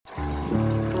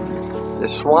The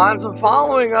swans are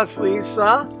following us,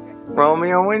 Lisa.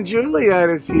 Romeo and Juliet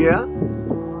is here.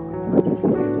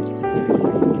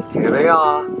 Here they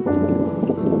are.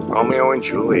 Romeo and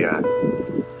Juliet.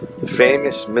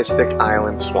 Famous Mystic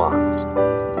Island swans.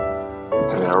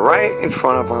 And they're right in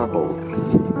front of our boat.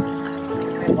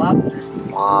 I love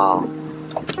them. Wow.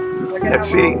 Let's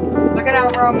see. Look at how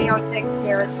Romeo takes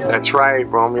care of Juliet. That's right.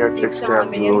 Romeo takes care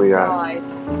of Juliet.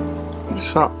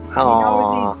 So, He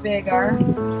knows he's bigger.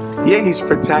 Yeah, he's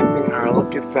protecting her.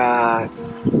 Look at that.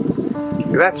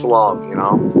 See, that's love, you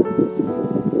know.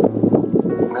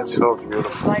 That's so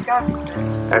beautiful. Like us.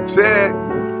 That's it.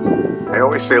 I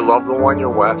always say love the one you're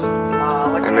with.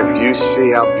 And if you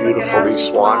see how beautiful these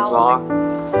swans are,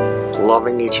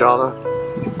 loving each other,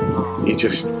 you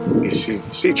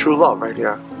see true love right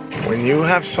here. When you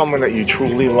have someone that you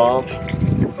truly love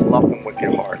them with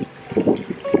your heart.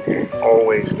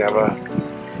 Always never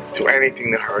do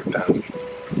anything to hurt them.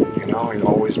 You know, and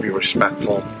always be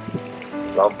respectful.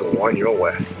 Love the one you're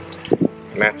with.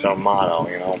 And that's our motto,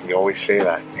 you know. We always say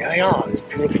that. There they are, these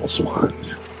beautiful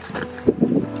swans.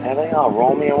 There they are,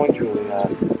 Romeo and Juliet.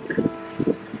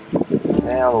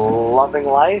 They are loving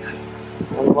life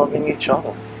and loving each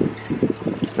other.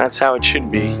 That's how it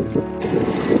should be.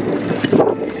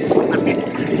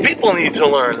 People need to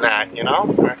learn that, you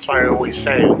know? That's why I always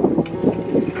say it.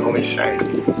 I always say,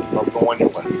 love the one you're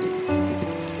with.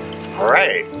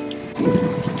 Alright.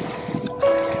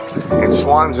 And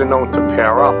swans are known to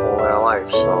pair up all their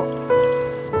life, so.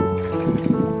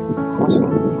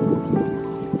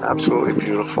 Awesome. Absolutely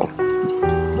beautiful.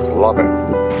 Love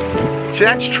it. See,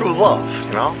 that's true love,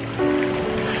 you know?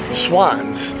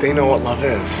 Swans, they know what love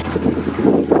is.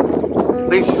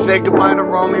 Lisa, say goodbye to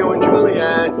Romeo and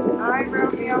Juliet. Hi,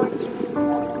 Romeo and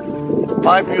Juliet.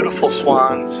 Bye, beautiful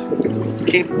swans.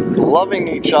 Keep loving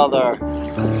each other.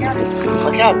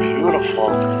 Look how beautiful.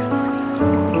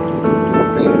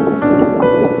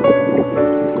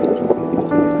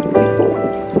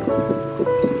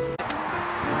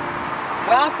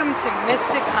 Welcome to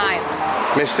Mystic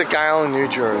Island. Mystic Island, New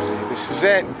Jersey. This is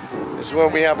it. This is where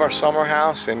we have our summer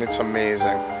house, and it's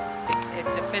amazing.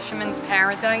 It's a fisherman's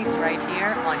paradise right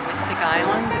here on Mystic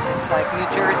Island. It's like New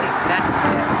Jersey's best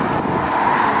hits.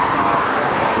 So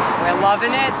we're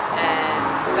loving it, and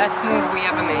best move we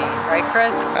ever made, right,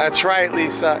 Chris? That's right,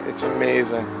 Lisa. It's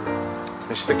amazing.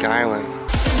 Mystic Island.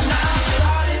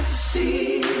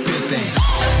 Good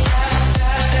thing.